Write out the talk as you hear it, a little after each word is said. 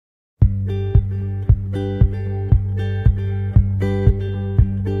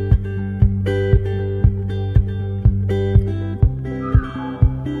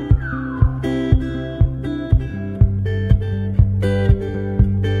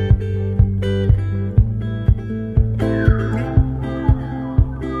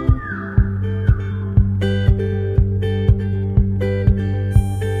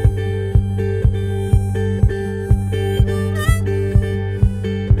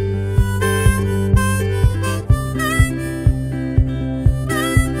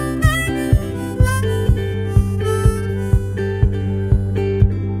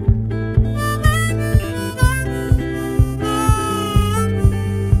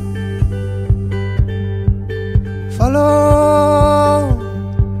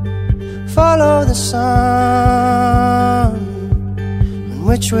follow the sun, and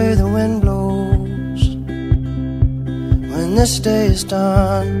which way the wind blows when this day is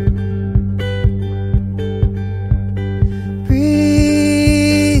done.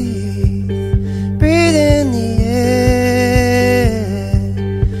 Breathe in the air,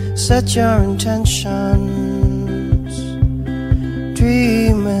 set your intentions,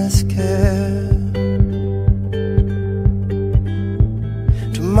 dream with care.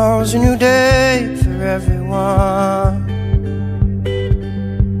 Tomorrow's a new day for everyone,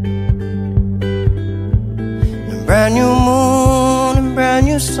 a brand new moon and brand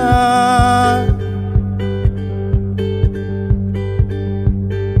new sun.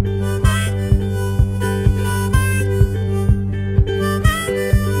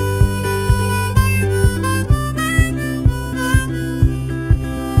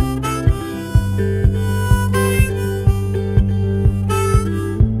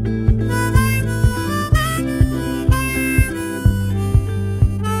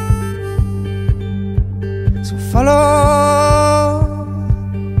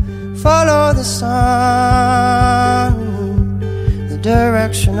 Follow the sun, the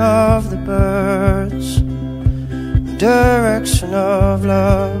direction of the birds, the direction of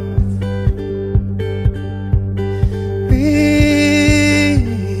love. Breathe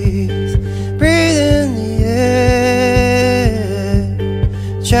in the air,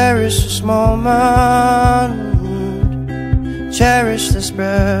 cherish this moment, cherish this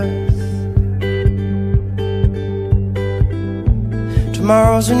breath.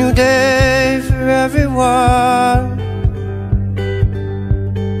 Tomorrow's a new day for everyone,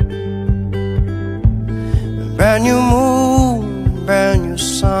 a brand new moon, brand new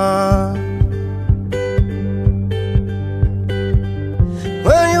sun.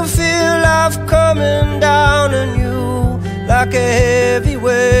 When you feel life coming down on you like a heavy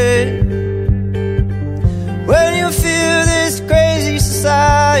weight, when you feel this crazy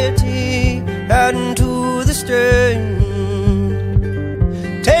society adding to the strain,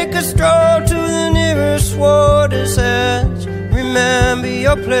 take a stroll to the nearest water's edge. Remember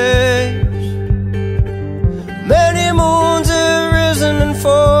your place. Many moons have risen and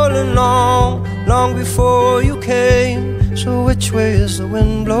fallen long before you came. So which way is the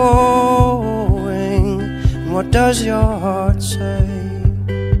wind blowing, and what does your heart say?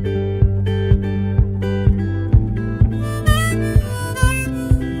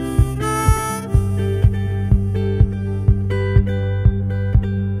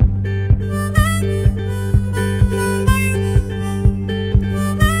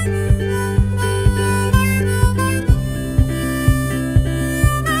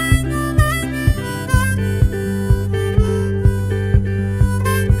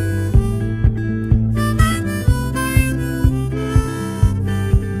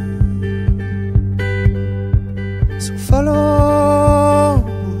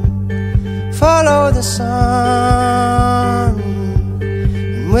 Follow the sun,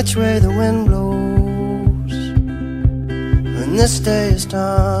 and which way the wind blows when this day is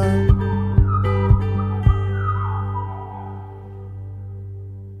done.